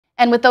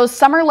And with those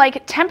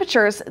summer-like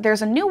temperatures,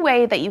 there's a new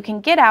way that you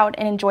can get out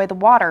and enjoy the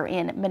water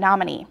in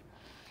Menomonie.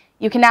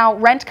 You can now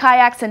rent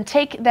kayaks and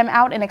take them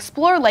out and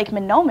explore Lake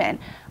Menomonie.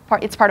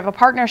 It's part of a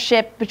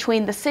partnership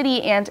between the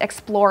city and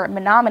Explore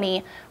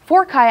Menomonie.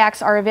 4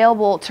 kayaks are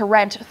available to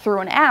rent through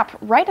an app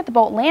right at the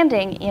boat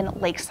landing in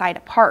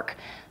Lakeside Park.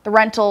 The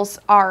rentals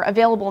are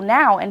available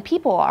now and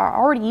people are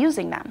already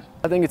using them.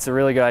 I think it's a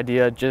really good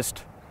idea,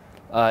 just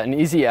an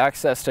easy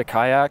access to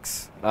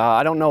kayaks.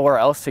 I don't know where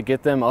else to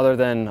get them other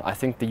than I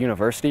think the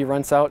university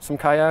rents out some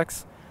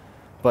kayaks.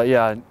 But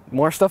yeah,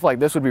 more stuff like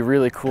this would be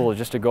really cool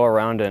just to go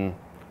around and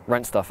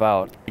rent stuff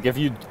out. If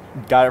you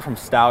got it from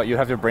Stout, you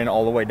have to bring it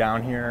all the way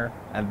down here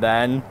and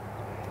then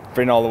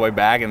bring it all the way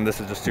back, and this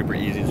is just super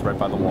easy. It's right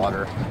by the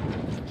water.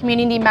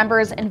 Community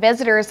members and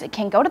visitors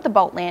can go to the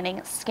boat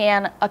landing,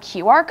 scan a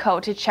QR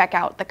code to check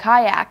out the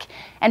kayak,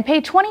 and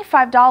pay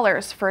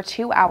 $25 for a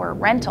 2-hour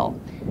rental.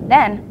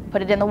 Then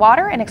put it in the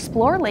water and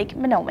explore Lake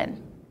Menomonie.